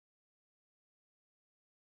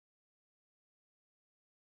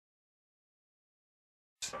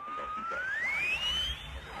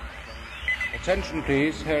Attention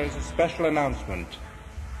please, here is a special announcement.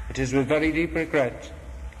 It is with very deep regret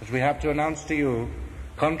that we have to announce to you,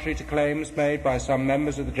 contrary to claims made by some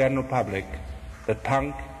members of the general public, that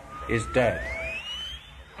punk is dead.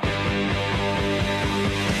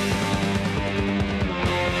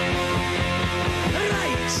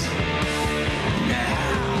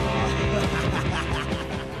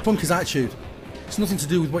 Punk is attitude. It's nothing to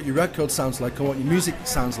do with what your record sounds like or what your music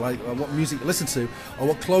sounds like or what music you listen to or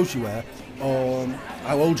what clothes you wear or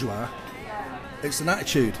how old you are. It's an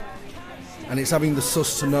attitude, and it's having the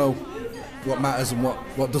sus to know what matters and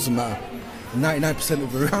what doesn't matter. 99%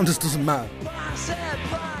 of around us doesn't matter.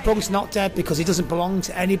 Punk's not dead because it doesn't belong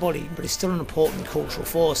to anybody, but it's still an important cultural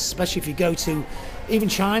force, especially if you go to even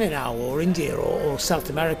China now or India or South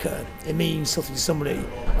America. It means something to somebody.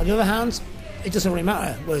 On the other hand, it doesn't really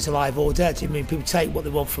matter whether it's alive or dead. I mean, people take what they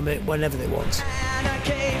want from it whenever they want.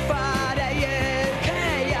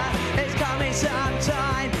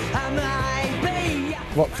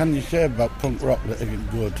 What can you say about punk rock that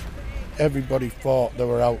isn't good? Everybody thought they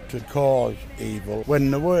were out to cause evil.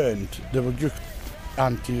 When they weren't, they were just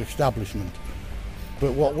anti-establishment.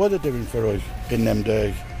 But what were they doing for us in them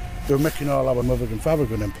days? They were making all our mothers and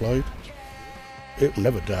fathers unemployed. It will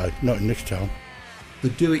never die, not in this town. The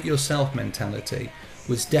do-it-yourself mentality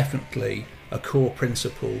was definitely a core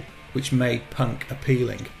principle which made punk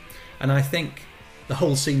appealing. And I think the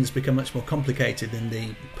whole scene's become much more complicated in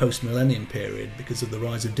the post-millennium period because of the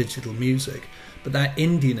rise of digital music. But that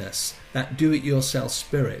indiness, that do-it-yourself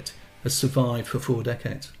spirit, has survived for 4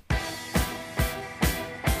 decades.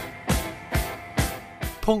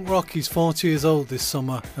 Punk rock is 40 years old this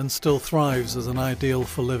summer and still thrives as an ideal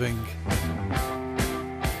for living.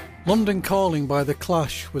 London Calling by The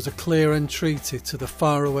Clash was a clear entreaty to the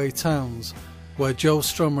faraway towns where Joe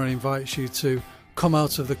Strummer invites you to come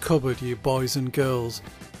out of the cupboard, you boys and girls,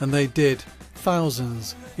 and they did.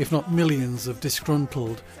 Thousands, if not millions, of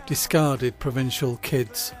disgruntled, discarded provincial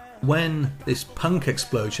kids. When this punk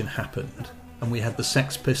explosion happened, and we had the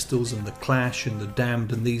Sex Pistols and the Clash and the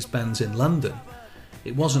Damned and these bands in London,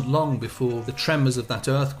 it wasn't long before the tremors of that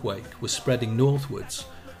earthquake were spreading northwards.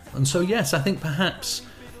 And so yes, I think perhaps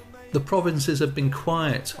the provinces have been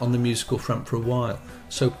quiet on the musical front for a while,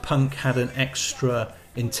 so punk had an extra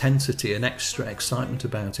intensity, an extra excitement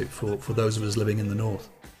about it for those of us living in the north.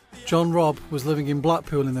 John Robb was living in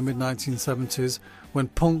Blackpool in the mid-1970s when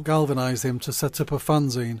punk galvanised him to set up a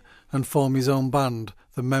fanzine and form his own band,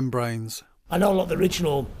 The Membranes. I know a lot of the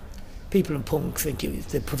original people in punk think it was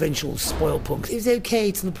the provincials spoiled punk. It was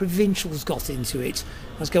okay till the provincials got into it.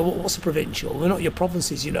 I was going, what's a provincial? We're not your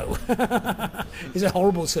provinces, you know. It's a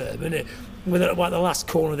horrible term, isn't it? We're at the last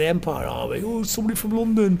corner of the empire, are we? Oh, somebody from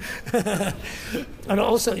London. And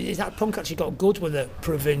also, that punk actually got good when the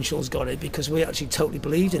provincials got it because we actually totally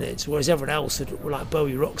believed in it, whereas everyone else were like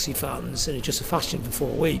Bowie Roxy fans and it's just a fashion for 4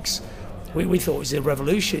 weeks. We thought it was a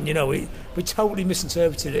revolution, you know, we totally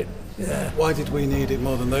misinterpreted it. Yeah. Why did we need it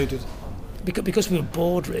more than they did? Because we were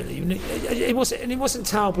bored, really. It wasn't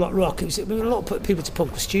tower block rock. A lot of people to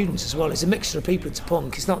punk were students as well. It's a mixture of people into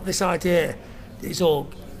punk. It's not this idea that it's all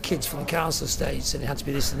kids from the council estates and it had to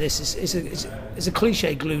be this and this. It's a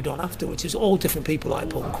cliche glued on afterwards. It was all different people like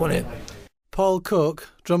punk, wasn't it? Paul Cook,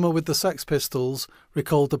 drummer with the Sex Pistols,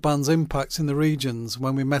 recalled the band's impact in the regions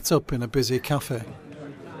when we met up in a busy cafe.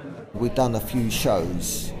 We'd done a few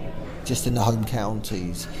shows just in the home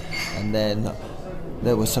counties, and then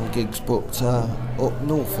there were some gigs booked up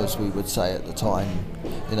north, as we would say at the time,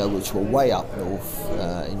 you know, which were way up north,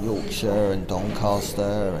 in Yorkshire and Doncaster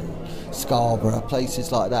and Scarborough,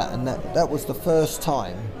 places like that. And that was the first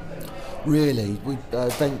time, really, we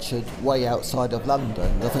ventured way outside of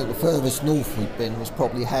London. I think the furthest north we'd been was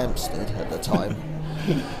probably Hampstead at the time.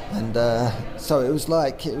 And so it was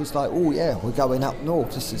like, oh yeah, we're going up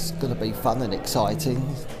north, this is going to be fun and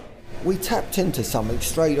exciting. We tapped into something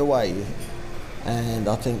straight away. And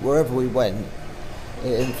I think wherever we went,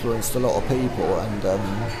 it influenced a lot of people, and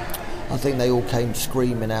I think they all came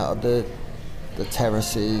screaming out of the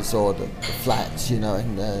terraces or the flats, you know,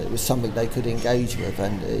 and it was something they could engage with,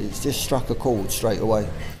 and it just struck a chord straight away.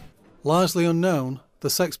 Largely unknown, the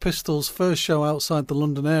Sex Pistols' first show outside the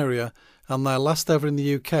London area and their last ever in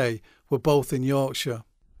the UK were both in Yorkshire.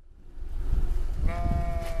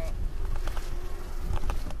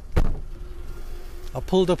 I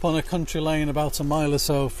pulled up on a country lane about a mile or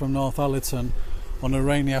so from North Allerton on a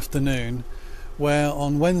rainy afternoon, where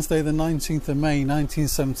on Wednesday the 19th of May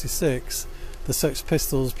 1976 the Sex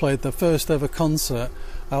Pistols played their first ever concert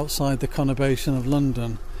outside the conurbation of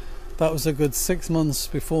London. That was a good 6 months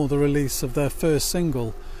before the release of their first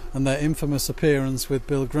single and their infamous appearance with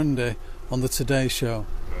Bill Grundy on the Today Show.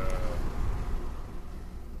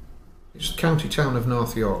 It's the county town of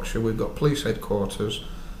North Yorkshire. We've got police headquarters,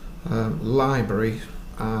 library,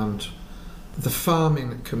 and the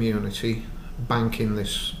farming community bank in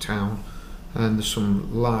this town, and there's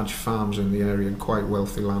some large farms in the area and quite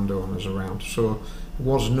wealthy landowners around. So it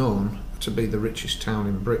was known to be the richest town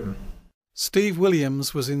in Britain. Steve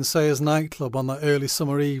Williams was in Sayers nightclub on that early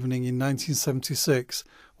summer evening in 1976,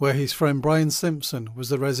 where his friend Brian Simpson was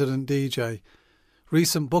the resident DJ.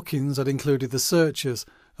 Recent bookings had included the Searchers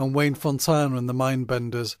and Wayne Fontana and the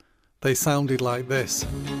Mindbenders. They sounded like this.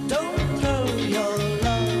 Don't throw your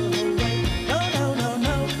love away. No, no, no,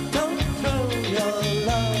 no. Don't throw your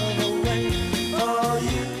love away for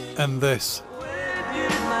you. And this. Where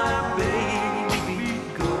did my baby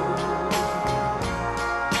go?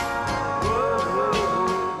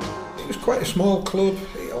 It was quite a small club.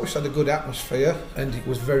 It always had a good atmosphere, and it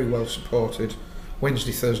was very well supported.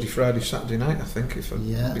 Wednesday, Thursday, Friday, Saturday night, I think, if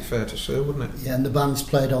it'd be fair to say, wouldn't it? Yeah, and the bands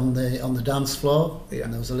played on the dance floor. Yeah.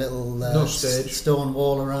 And there was a little no stage. Stone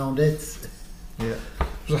wall around it. Yeah.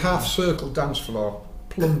 It was a half-circle dance floor,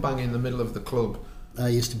 plumb bang in the middle of the club. I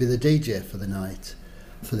used to be the DJ for the night,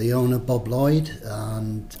 for the owner, Bob Lloyd,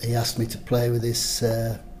 and he asked me to play with this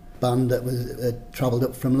band that had travelled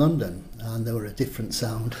up from London, and they were a different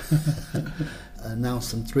sound. I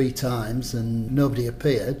announced them 3 times and nobody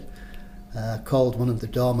appeared. Called one of the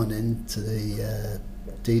doormen into the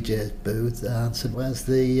DJ booth and said, "Where's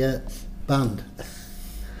the band?"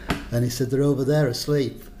 And he said, "They're over there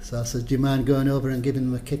asleep." So I said, "Do you mind going over and giving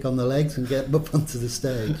them a kick on the legs and getting up onto the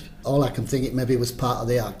stage?" All I can think it maybe was part of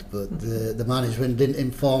the act, but the management didn't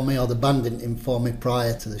inform me, or the band didn't inform me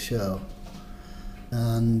prior to the show.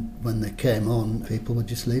 And when they came on, people were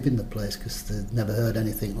just leaving the place because they'd never heard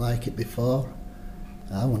anything like it before.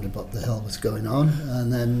 I wondered what the hell was going on,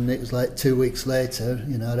 and then it was like 2 weeks later,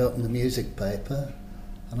 you know, I'd opened the music paper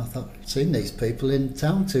and I thought, I'd seen these people in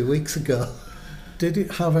town 2 weeks ago. Did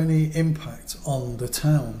it have any impact on the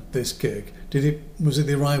town, this gig? Was it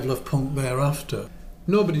the arrival of punk thereafter?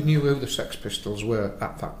 Nobody knew who the Sex Pistols were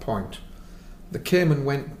at that point. They came and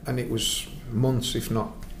went, and it was months, if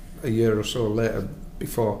not a year or so later,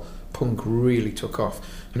 before punk really took off.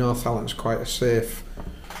 Northallerton's quite a safe,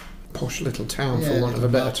 posh little town, for want of a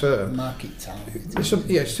better term. Market town.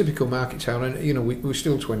 It's typical market town, and you know we're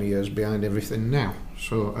still 20 years behind everything now.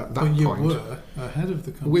 So at that point, you point, were ahead of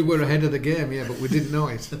the country. We were ahead of the game, yeah, but we didn't know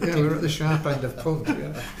it. Yeah, we were at the sharp end of punk.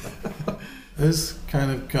 Yeah. As kind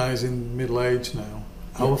of guys in middle age now,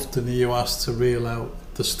 how often are you asked to reel out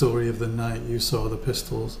the story of the night you saw the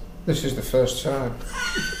Pistols? This is the first time.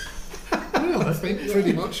 Well, I think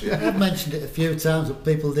pretty much, yeah. I've mentioned it a few times, but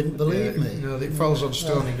people didn't believe me. No, it falls on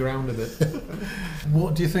stony ground a bit.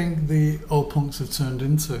 What do you think the old punks have turned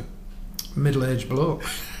into? Middle-aged blokes.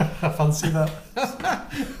 I fancy that.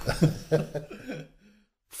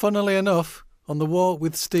 Funnily enough, on the walk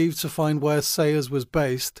with Steve to find where Sayers was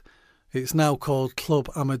based, it's now called Club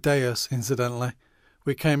Amadeus, incidentally,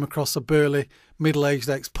 we came across a burly, middle-aged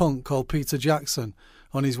ex-punk called Peter Jackson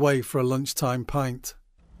on his way for a lunchtime pint.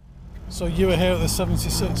 So you were here at the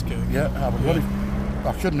 76 gig? Yeah,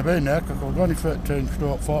 I shouldn't have been there because I was only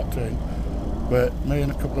 13/14, but me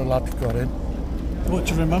and a couple of lads got in. What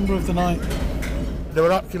do you remember of the night? They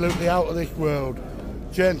were absolutely out of this world.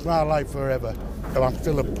 Changed my life forever. And I'm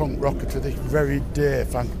still a punk rocker to this very day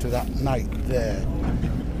thanks to that night there.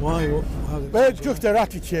 Why? Well, it's just their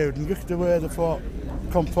attitude and just the way they thought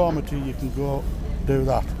conformity, you can go do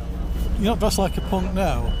that. You're not dressed like a punk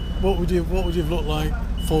now. What would you have looked like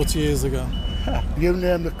 40 years ago? You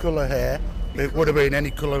name the colour hair. It would have been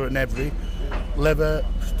any colour and every. Leather,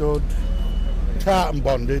 stud, tartan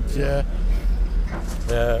bondage.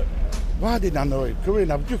 Why didn't I know it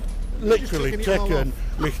coming? I've just literally taken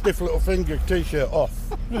my stiff little finger t-shirt off.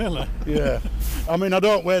 Really? Yeah. I mean, I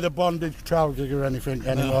don't wear the bondage trousers or anything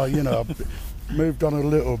anymore, you know. I've moved on a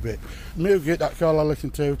little bit. Music, that's all I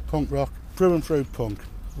listen to, punk rock, through and through punk.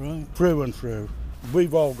 Right. Through and through.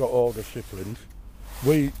 We've all got older siblings.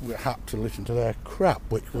 We had to listen to their crap,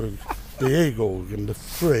 which was the Eagles and the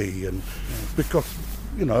Free, and because,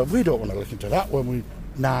 you know, we don't want to listen to that when we're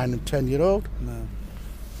 9 and 10-year-old. No.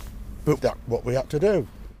 But that's what we had to do.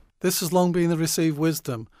 This has long been the received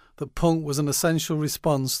wisdom that punk was an essential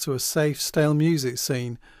response to a safe, stale music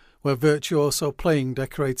scene where virtuoso playing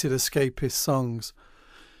decorated escapist songs.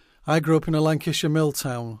 I grew up in a Lancashire mill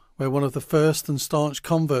town where one of the first and staunch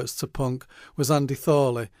converts to punk was Andy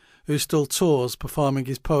Thorley, who still tours performing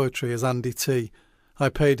his poetry as Andy T. I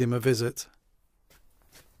paid him a visit.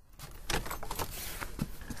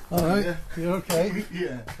 All right, yeah. You okay?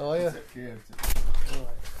 Yeah. How are you? Yeah.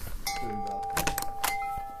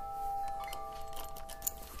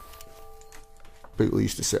 People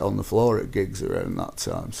used to sit on the floor at gigs around that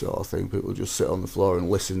time, sort of thing. People just sit on the floor and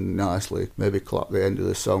listen nicely, maybe clap the end of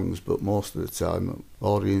the songs, but most of the time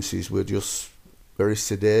audiences were just very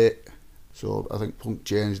sedate. So I think punk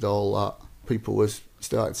changed all that. People were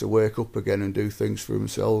starting to wake up again and do things for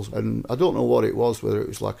themselves. And I don't know what it was, whether it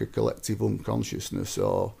was like a collective unconsciousness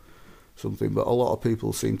or something, but a lot of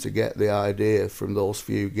people seemed to get the idea from those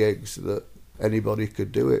few gigs that anybody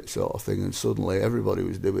could do it, sort of thing, and suddenly everybody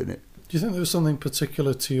was doing it. Do you think there was something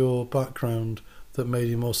particular to your background that made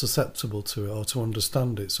you more susceptible to it or to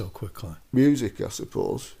understand it so quickly? Music, I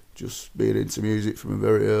suppose. Just being into music from a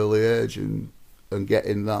very early age and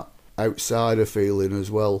getting that outsider feeling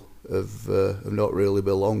as well of not really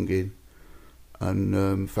belonging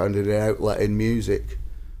and finding an outlet in music.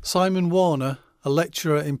 Simon Warner, a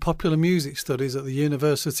lecturer in popular music studies at the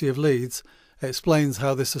University of Leeds, explains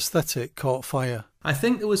how this aesthetic caught fire. I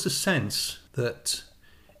think there was a sense that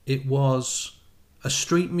it was a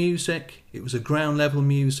street music, it was a ground level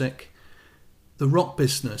music. The rock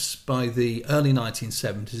business by the early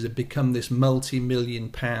 1970s had become this multi-million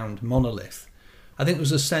pound monolith. I think there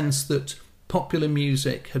was a sense that popular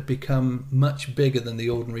music had become much bigger than the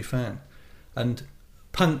ordinary fan. And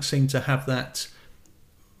punk seemed to have that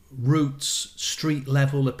roots, street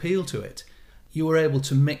level appeal to it. You were able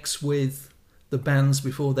to mix with the bands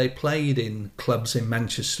before they played in clubs in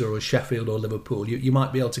Manchester or Sheffield or Liverpool. You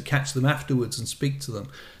might be able to catch them afterwards and speak to them.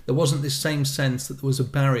 There wasn't this same sense that there was a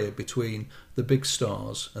barrier between the big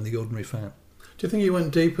stars and the ordinary fan. Do you think you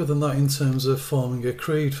went deeper than that in terms of forming a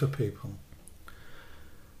creed for people?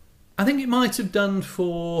 I think it might have done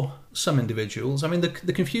for some individuals. I mean,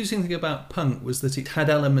 the confusing thing about punk was that it had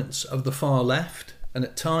elements of the far left, and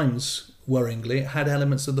at times, worryingly, it had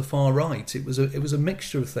elements of the far right. It was a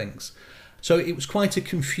mixture of things. So it was quite a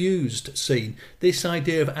confused scene. This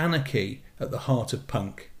idea of anarchy at the heart of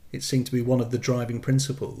punk, it seemed to be one of the driving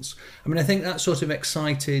principles. I mean, I think that sort of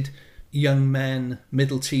excited young men,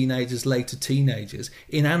 middle teenagers, later teenagers.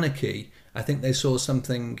 In anarchy, I think they saw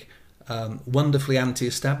something wonderfully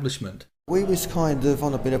anti-establishment. We was kind of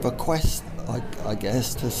on a bit of a quest, I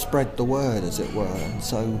guess, to spread the word, as it were, and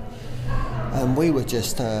so we were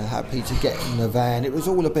just happy to get in the van. It was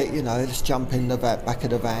all a bit, let's jump in the back of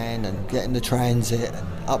the van and get in the transit and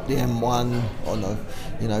up the M1 on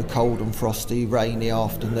a, cold and frosty, rainy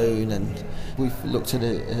afternoon, and we looked at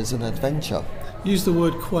it as an adventure. Use the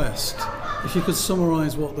word quest. If you could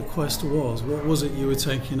summarise what the quest was, what was it you were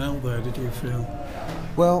taking out there, did you feel?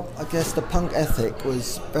 Well, I guess the punk ethic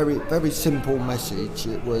was very, very simple message.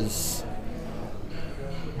 It was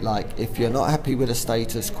like, if you're not happy with the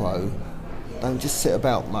status quo, don't just sit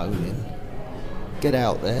about moaning. Get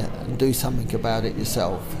out there and do something about it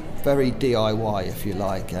yourself. Very DIY, if you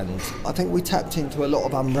like, and I think we tapped into a lot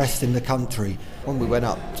of unrest in the country. When we went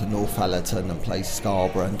up to Northallerton and places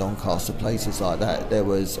Scarborough and Doncaster, places like that, there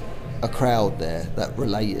was a crowd there that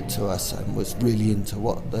related to us and was really into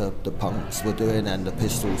what the punks were doing and the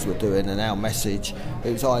Pistols were doing, and our message,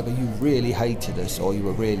 it was either you really hated us or you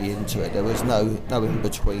were really into it. There was no in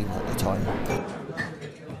between at the time.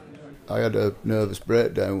 I had a nervous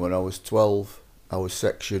breakdown when I was 12. I was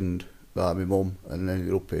sectioned by my mum and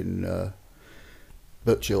ended up in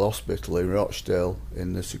Birchill Hospital in Rochdale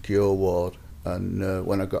in the secure ward, and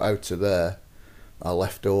when I got out of there I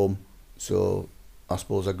left home, so I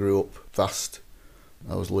suppose I grew up fast.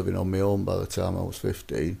 I was living on my own by the time I was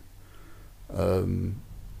 15.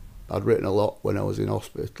 I'd written a lot when I was in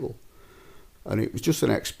hospital, and it was just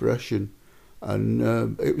an expression,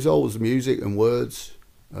 and it was always music and words.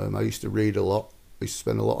 I used to read a lot. I used to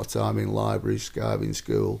spend a lot of time in libraries, skiving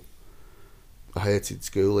school. I hated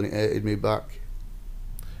school and it hated me back.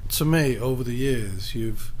 To me, over the years,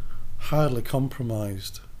 you've hardly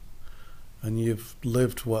compromised and you've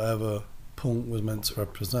lived whatever punk was meant to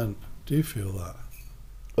represent. Do you feel that?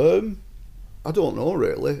 I don't know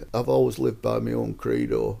really. I've always lived by my own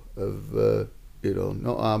credo of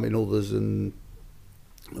not harming others and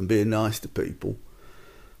being nice to people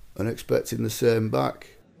and expecting the same back.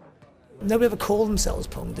 Nobody ever called themselves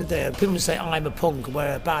punk, did they? People would say, I'm a punk,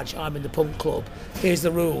 wear a badge, I'm in the punk club, here's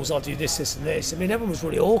the rules, I'll do this, this and this. I mean, everyone was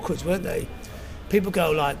really awkward, weren't they? People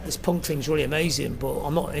go like, this punk thing's really amazing, but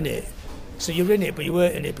I'm not in it. So you're in it, but you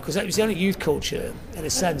weren't in it, because that was the only youth culture, in a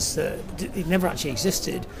sense, that it never actually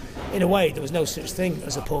existed. In a way, there was no such thing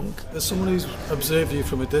as a punk. As someone who's observed you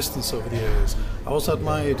from a distance over the years, I also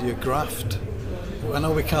admired your graft. I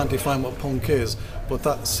know we can't define what punk is, but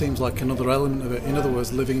that seems like another element of it. In other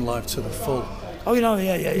words, living life to the full. Oh,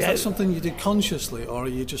 yeah. Is that something you did consciously, or are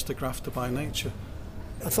you just a grafter by nature?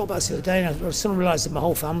 I thought about this the other day, and I suddenly realised that my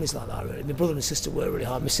whole family's like that, really. My brother and sister work really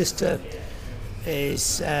hard. My sister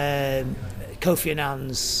is Kofi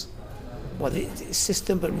Annan's his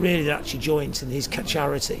system, but really they're actually joined in his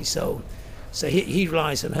charity. So he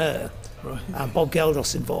relies on her. Right. And Bob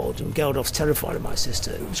Geldof's involved, and Geldof's terrified of my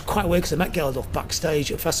sister. It was quite weird because I met Geldof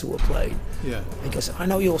backstage at a festival we're playing. Yeah. He goes, I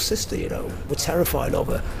know your sister, we're terrified of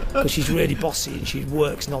her because she's really bossy and she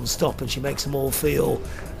works non-stop and she makes them all feel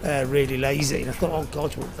really lazy. And I thought, oh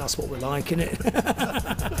God, well, that's what we're like, innit?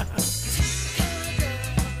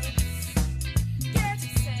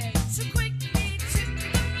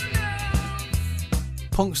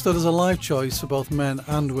 Punk stood as a life choice for both men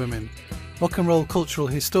and women. Rock and roll cultural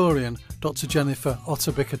historian Dr. Jennifer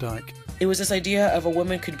Otter-Bickerdike. It was this idea of a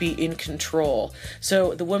woman could be in control.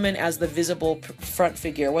 So the woman as the visible front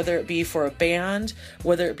figure, whether it be for a band,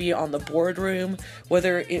 whether it be on the boardroom,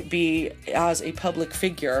 whether it be as a public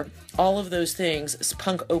figure, all of those things,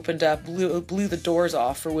 punk opened up, blew the doors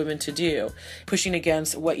off for women to do, pushing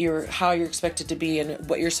against how you're expected to be and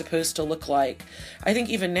what you're supposed to look like. I think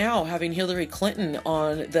even now, having Hillary Clinton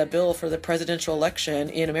on the bill for the presidential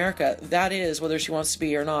election in America, that is, whether she wants to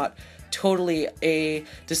be or not, totally a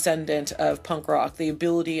descendant of punk rock, the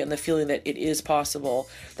ability and the feeling that it is possible.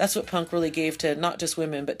 That's what punk really gave to not just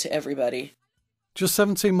women, but to everybody. Just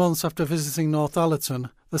 17 months after visiting Northallerton,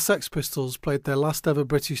 the Sex Pistols played their last ever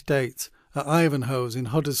British date at Ivanhoe's in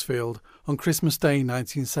Huddersfield on Christmas Day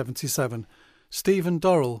 1977. Stephen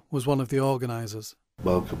Dorrell was one of the organisers.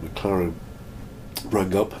 Malcolm McLaren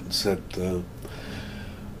rang up and said,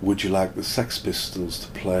 would you like the Sex Pistols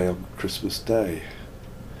to play on Christmas Day?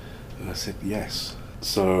 And I said yes.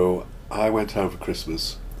 So I went home for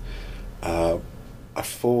Christmas. I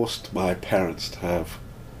forced my parents to have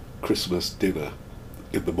Christmas dinner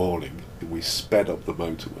in the morning, and we sped up the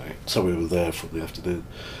motorway. So we were there from the afternoon.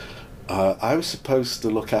 I was supposed to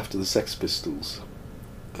look after the Sex Pistols,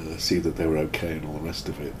 see that they were okay and all the rest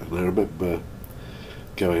of it. And I remember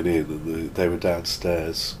going in, and they were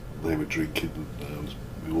downstairs, and they were drinking, and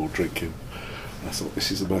we were all drinking. I thought, this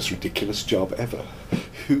is the most ridiculous job ever.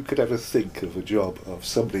 Who could ever think of a job of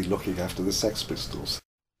somebody looking after the Sex Pistols?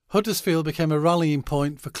 Huddersfield became a rallying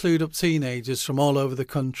point for clued-up teenagers from all over the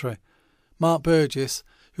country. Mark Burgess,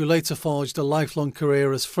 who later forged a lifelong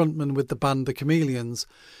career as frontman with the band The Chameleons,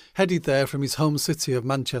 headed there from his home city of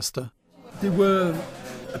Manchester. They were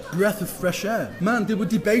a breath of fresh air. Man, they were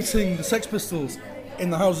debating the Sex Pistols in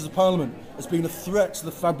the Houses of Parliament as being a threat to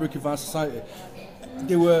the fabric of our society.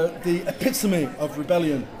 They were the epitome of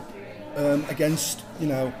rebellion against,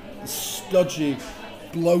 the stodgy,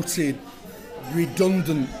 bloated,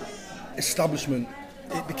 redundant establishment.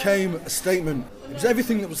 It became a statement. It was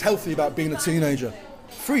everything that was healthy about being a teenager.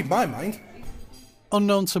 Freed my mind.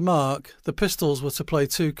 Unknown to Mark, the Pistols were to play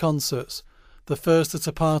 2 concerts. The first at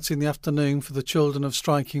a party in the afternoon for the children of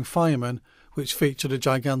striking firemen, which featured a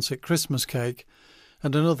gigantic Christmas cake,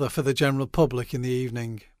 and another for the general public in the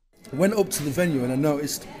evening. I went up to the venue and I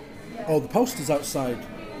noticed all the posters outside.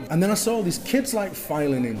 And then I saw all these kids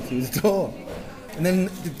filing in through the door. And then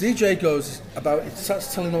the DJ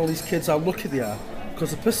starts telling all these kids how lucky they are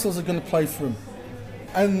because the Pistols are going to play for them.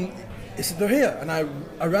 And he said, they're here. And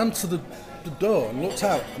I ran to the door and looked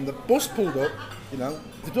out, and the bus pulled up,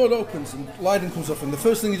 the door opens and Lydon comes up, and the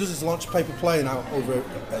first thing he does is launch a paper plane out over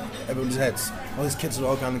everyone's heads. All these kids are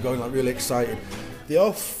all kind of going really excited. They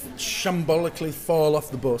all shambolically fall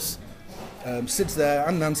off the bus. Sid's there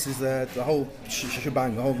and Nancy's there, the whole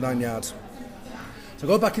shebang, the whole 9 yards. So I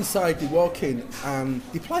go back inside, they walk in, and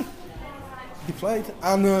they play. They played,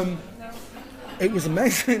 and it was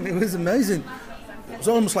amazing. It was amazing. It was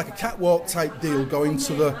almost like a catwalk type deal going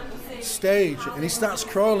to the stage, and he starts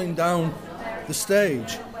crawling down the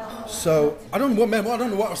stage. So I don't know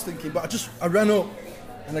what I was thinking, but I ran up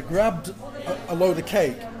and I grabbed a load of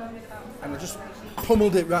cake, and I just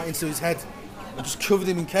pummeled it right into his head. I just covered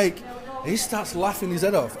him in cake. And he starts laughing his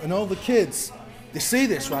head off, and all the kids, they see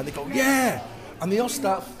this, right? They go, yeah! And they all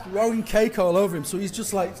start throwing cake all over him. So he's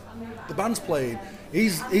just like, the band's playing. He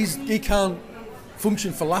can't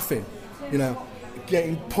function for laughing,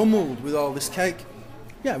 getting pummeled with all this cake.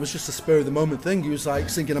 Yeah, it was just a spur of the moment thing. He was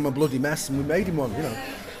thinking I'm a bloody mess, and we made him one,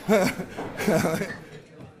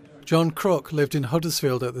 John Crook lived in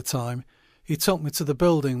Huddersfield at the time. He took me to the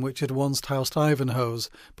building which had once housed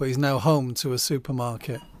Ivanhoe's, but is now home to a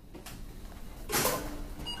supermarket.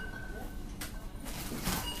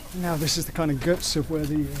 Now this is the kind of guts of where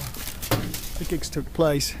the gigs took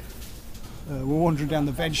place. We're wandering down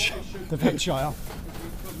the veg aisle.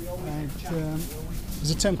 And,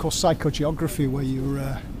 there's a term called psychogeography where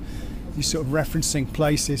you're sort of referencing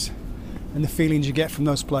places and the feelings you get from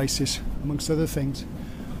those places, amongst other things.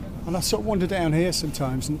 And I sort of wander down here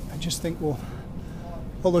sometimes and I just think, well,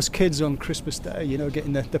 all those kids on Christmas Day, you know,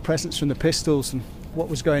 getting the presents from the Pistols and what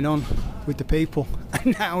was going on with the people.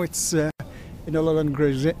 And now it's it no longer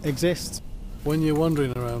exists. When you're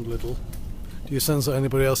wandering around Lidl, do you sense that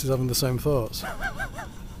anybody else is having the same thoughts?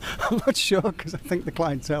 I'm not sure, because I think the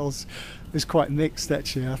clientele is quite mixed,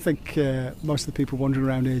 actually. I think most of the people wandering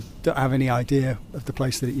around here don't have any idea of the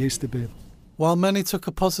place that it used to be. While many took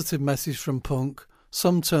a positive message from punk,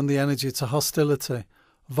 some turned the energy to hostility.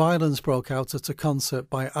 Violence broke out at a concert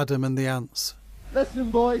by Adam and the Ants.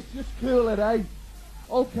 Listen, boys, just cool it, eh?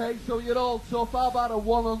 OK, so you're all tough. How about a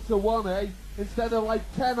 1-on-1, eh? Instead of like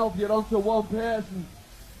 10 of you onto one person.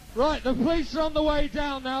 Right, the police are on the way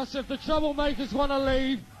down now, so if the troublemakers want to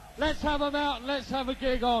leave, let's have them out and let's have a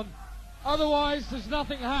gig on. Otherwise, there's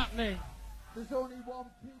nothing happening. There's only one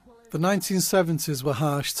people in... The 1970s were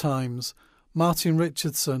harsh times. Martin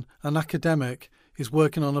Richardson, an academic, is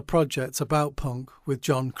working on a project about punk with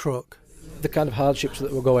John Crook. The kind of hardships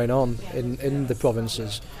that were going on in the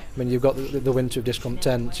provinces. I mean, you've got the winter of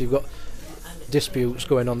discontent, you've got disputes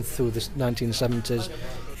going on through the 1970s.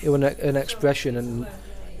 It was an expression and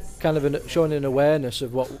kind of showing an awareness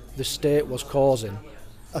of what the state was causing.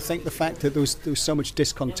 I think the fact that there was so much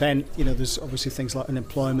discontent, you know, there's obviously things like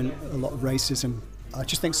unemployment, a lot of racism. I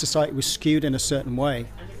just think society was skewed in a certain way,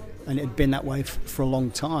 and it had been that way for a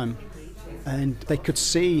long time. And they could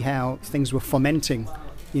see how things were fermenting,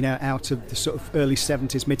 you know, out of the sort of early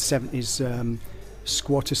 70s, mid-70s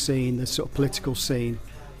squatter scene, the sort of political scene,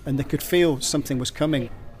 and they could feel something was coming.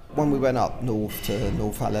 When we went up north to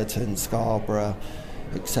Northallerton, Scarborough,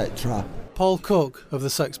 etc. Paul Cook of the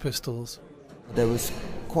Sex Pistols. There was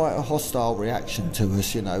quite a hostile reaction to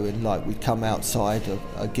us, you know, and like we'd come outside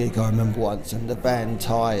a gig, I remember once, and the van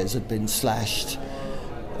tyres had been slashed,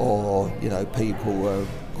 or, you know, people were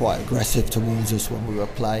quite aggressive towards us when we were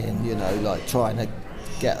playing, you know, like trying to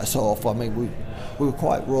get us off. I mean, we were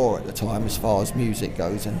quite raw at the time as far as music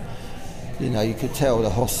goes, and, you know, you could tell the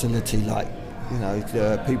hostility, like, you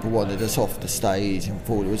know, people wanted us off the stage and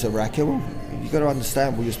thought it was a racket. Well, you've got to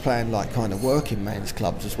understand, we was playing like kind of working men's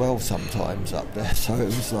clubs as well sometimes up there, so it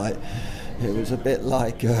was like, it was a bit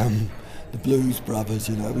like the Blues Brothers,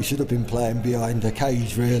 you know. We should have been playing behind a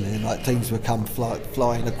cage, really, and like things would come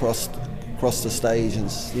flying across the stage, and,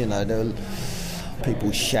 you know, there were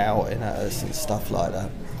people shouting at us and stuff like that.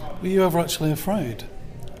 Were you ever actually afraid?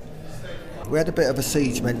 We had a bit of a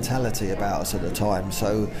siege mentality about us at the time,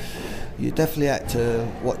 so you definitely had to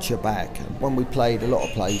watch your back. When we played a lot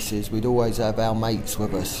of places, we'd always have our mates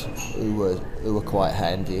with us who were quite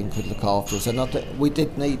handy and could look after us, and we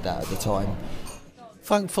did need that at the time.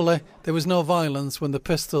 Thankfully, there was no violence when the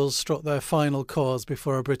Pistols struck their final chords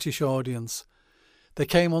before a British audience. They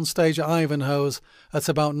came on stage at Ivanhoe's at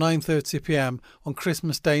about 9:30 p.m. on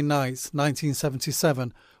Christmas Day night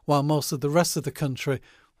 1977, while most of the rest of the country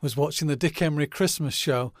was watching the Dick Emery Christmas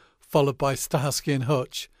show, followed by Starsky and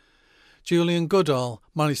Hutch. Julian Goodall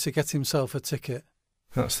managed to get himself a ticket.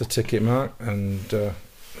 That's the ticket, Mark, and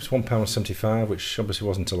it's £1.75, which obviously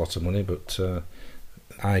wasn't a lot of money, but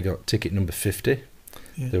I got ticket number 50.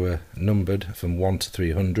 Yeah. They were numbered from 1 to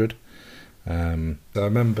 300. I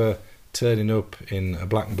remember turning up in a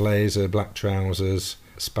black blazer, black trousers,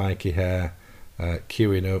 spiky hair,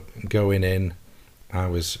 queuing up, going in. I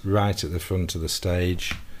was right at the front of the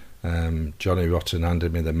stage. Johnny Rotten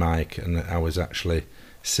handed me the mic, and I was actually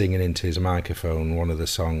singing into his microphone one of the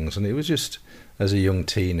songs, and it was just, as a young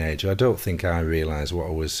teenager, I don't think I realised what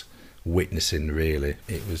I was witnessing, really.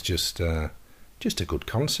 It was just a good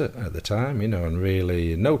concert at the time, you know, and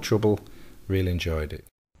really no trouble, really enjoyed it.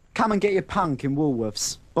 Come and get your punk in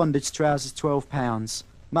Woolworths. Bondage trousers £12.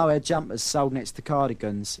 Mohair jumpers sold next to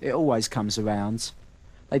cardigans. It always comes around.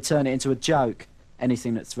 They turn it into a joke,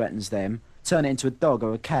 anything that threatens them. Turn it into a dog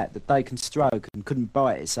or a cat that they can stroke and couldn't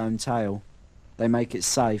bite its own tail. They make it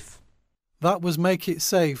safe. That was Make It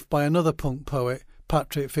Safe by another punk poet,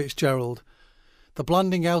 Patrick Fitzgerald. The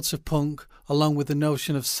blanding out of punk, along with the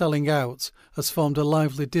notion of selling out, has formed a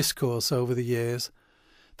lively discourse over the years.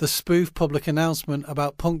 The spoof public announcement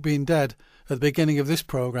about punk being dead at the beginning of this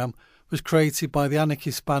programme was created by the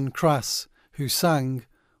anarchist band Crass, who sang,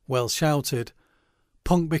 well shouted,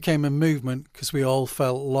 "Punk became a movement because we all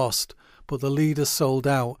felt lost, but the leaders sold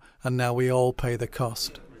out and now we all pay the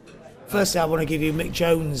cost." Firstly, I want to give you Mick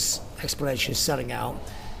Jones' explanation of selling out.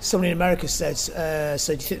 Somebody in America says,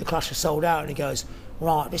 so do you think the Clash are sold out? And he goes,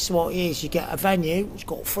 right, this is what it is. You get a venue, it's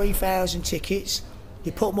got 3,000 tickets,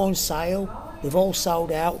 you put them on sale, they've all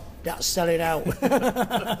sold out, that's selling out.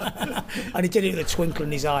 And he did it with a twinkle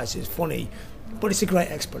in his eyes. It's funny, but it's a great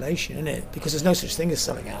explanation, isn't it? Because there's no such thing as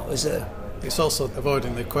selling out, is there? It's also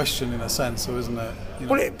avoiding the question in a sense, though, isn't it? You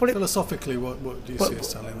know, philosophically, what do you see as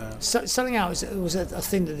selling out? Selling out was a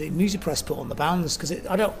thing that the music press put on the bands, because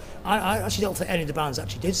I actually don't think any of the bands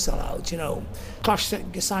actually did sell out. You know, Clash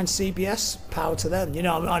signed CBS, power to them. You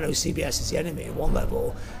know, I know CBS is the enemy at one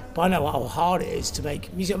level, but I know how hard it is to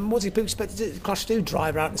make music. And what do people expect Clash to do?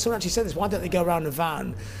 Drive around? Someone actually said this. Why don't they go around in a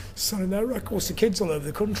van selling their records to kids all over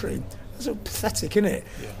the country? That's so pathetic, isn't it?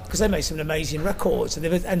 Because they made some amazing records, and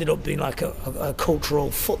they've ended up being like a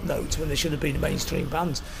cultural footnote when they should have been a mainstream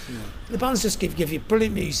band. The bands just give you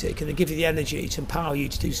brilliant music, and they give you the energy to empower you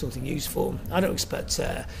to do something useful. I don't expect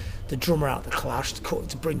the drummer out the Clash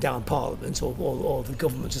to bring down Parliament or the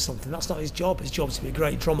government or something. That's not his job. His job is to be a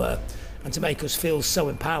great drummer and to make us feel so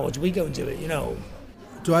empowered. We go and do it, you know.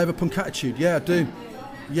 Do I have a punk attitude? Yeah, I do.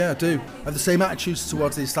 Yeah, I do. I have the same attitudes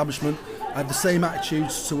towards the establishment. I have the same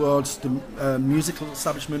attitudes towards the musical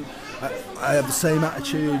establishment. I have the same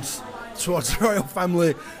attitudes towards the royal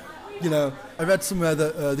family. You know, I read somewhere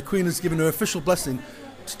that the Queen has given her official blessing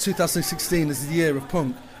to 2016 as the year of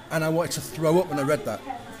punk, and I wanted to throw up when I read that.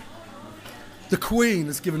 The Queen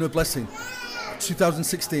has given her blessing.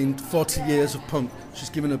 2016, 40 years of punk. She's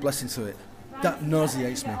given her blessing to it. That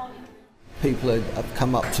nauseates me. People have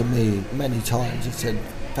come up to me many times and said,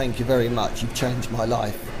 "Thank you very much, you've changed my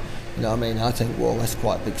life." You know what I mean? I think, well, that's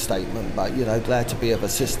quite a big statement, but, you know, glad to be of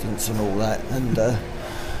assistance and all that.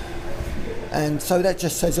 And so that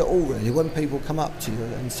just says it all, really, when people come up to you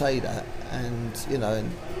and say that, and, you know,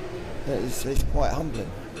 it's quite humbling.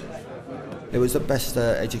 It was the best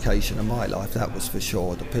education of my life, that was for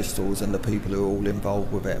sure. The Pistols and the people who are all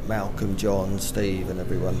involved with it, Malcolm, John, Steve and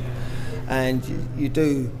everyone. And you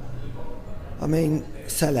do, I mean,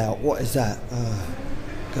 sell out, what is that?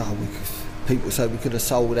 God, people say we could have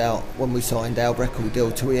sold out when we signed our record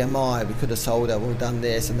deal to EMI, we could have sold out, we've done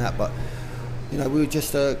this and that, but, you know, we were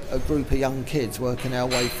just a group of young kids working our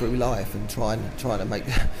way through life and trying to make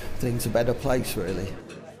things a better place, really.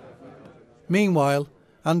 Meanwhile,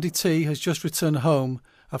 Andy T has just returned home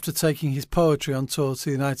after taking his poetry on tour to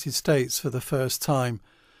the United States for the first time.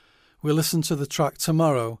 We'll listen to the track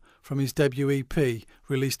Tomorrow from his debut EP,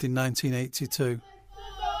 released in 1982.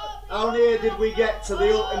 How near did we get to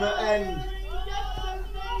the ultimate end?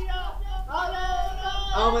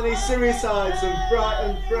 How many suicides and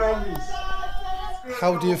frightened friends?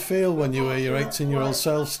 How do you feel when you hear your 18-year-old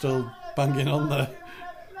self still banging on there?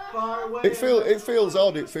 It feels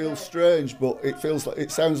odd, it feels strange, but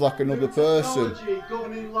it sounds like another person.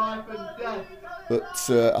 But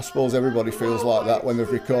I suppose everybody feels like that when they've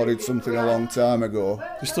recorded something a long time ago.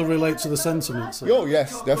 You still relate to the sentiments? Oh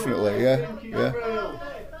yes, definitely, yeah.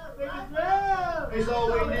 Is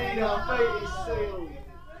all we need, our fate is sealed.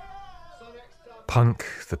 Punk,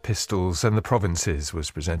 the Pistols and the Provinces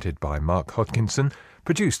was presented by Mark Hodkinson,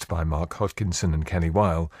 produced by Mark Hodkinson and Kenny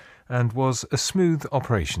Weil, and was a Smooth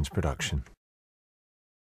Operations production.